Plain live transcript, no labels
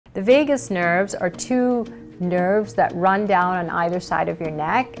The vagus nerves are two nerves that run down on either side of your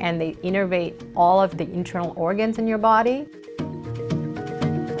neck, and they innervate all of the internal organs in your body.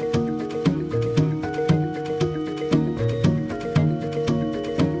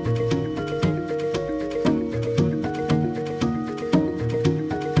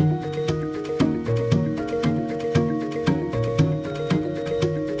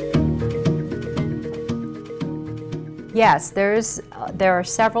 Yes, there are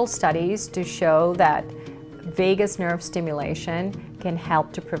several studies to show that vagus nerve stimulation can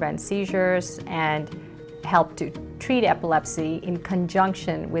help to prevent seizures and help to treat epilepsy in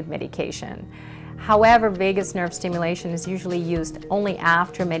conjunction with medication. However, vagus nerve stimulation is usually used only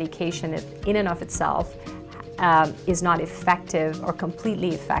after medication in and of itself is not effective or completely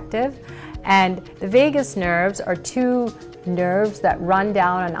effective. And the vagus nerves are two nerves that run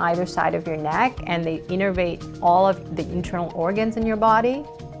down on either side of your neck, and they innervate all of the internal organs in your body.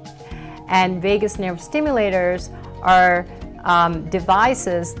 And vagus nerve stimulators are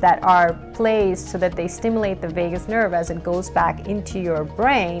devices that are placed so that they stimulate the vagus nerve as it goes back into your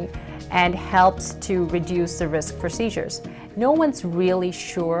brain and helps to reduce the risk for seizures. No one's really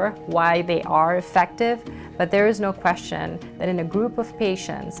sure why they are effective, but there is no question that in a group of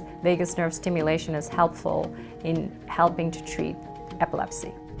patients, vagus nerve stimulation is helpful in helping to treat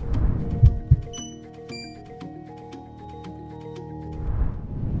epilepsy.